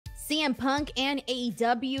CM Punk and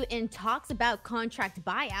AEW in talks about contract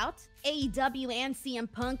buyout. AEW and CM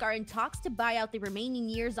Punk are in talks to buy out the remaining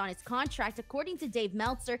years on his contract, according to Dave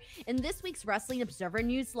Meltzer in this week's Wrestling Observer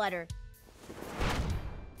newsletter.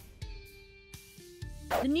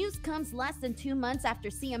 The news comes less than 2 months after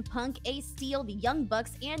CM Punk, Ace Steel, the Young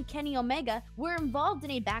Bucks, and Kenny Omega were involved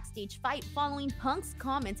in a backstage fight following Punk's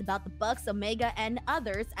comments about the Bucks, Omega, and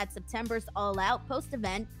others at September's All Out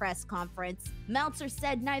post-event press conference. Meltzer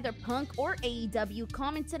said neither Punk or AEW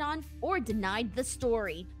commented on or denied the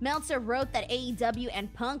story. Meltzer wrote that AEW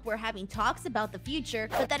and Punk were having talks about the future,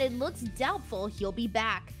 but that it looks doubtful he'll be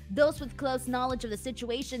back. Those with close knowledge of the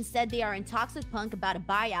situation said they are in talks with Punk about a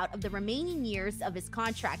buyout of the remaining years of his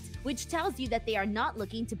contract, which tells you that they are not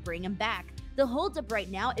looking to bring him back. The holdup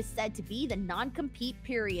right now is said to be the non-compete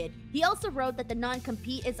period. He also wrote that the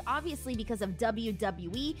non-compete is obviously because of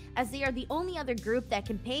WWE, as they are the only other group that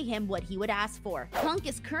can pay him what he would ask for. Punk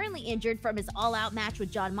is currently injured from his all-out match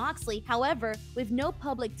with Jon Moxley, however, with no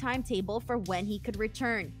public timetable for when he could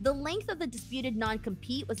return. The length of the disputed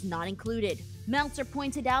non-compete was not included. Meltzer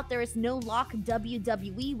pointed out there is no lock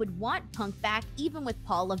WWE would want Punk back even with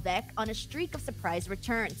Paul Levesque on a streak of surprise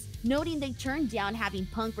returns, noting they turned down having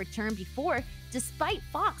Punk return before despite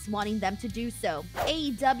Fox wanting them to do so.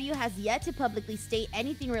 AEW has yet to publicly state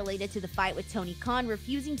anything related to the fight with Tony Khan,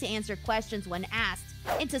 refusing to answer questions when asked.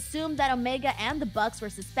 It's assumed that Omega and the Bucks were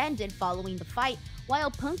suspended following the fight, while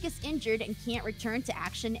Punk is injured and can't return to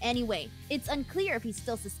action anyway. It's unclear if he's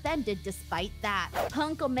still suspended despite that.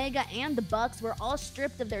 Punk, Omega, and the Bucks were all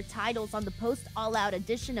stripped of their titles on the post-All-Out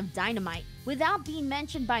edition of Dynamite, without being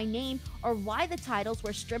mentioned by name or why the titles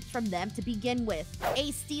were stripped from them to begin with.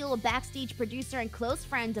 Ace Steel, a backstage producer and close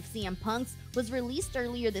friend of CM Punk's, was released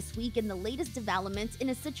earlier this week in the latest developments in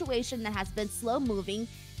a situation that has been slow-moving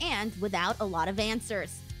and without a lot of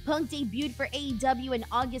answers. Punk debuted for AEW in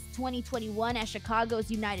August 2021 at Chicago's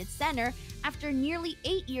United Center after nearly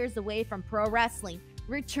 8 years away from pro wrestling,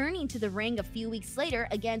 returning to the ring a few weeks later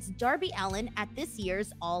against Darby Allin at this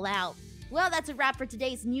year's All Out. Well, that's a wrap for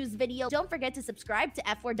today's news video. Don't forget to subscribe to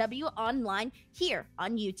F4W Online here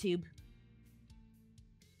on YouTube.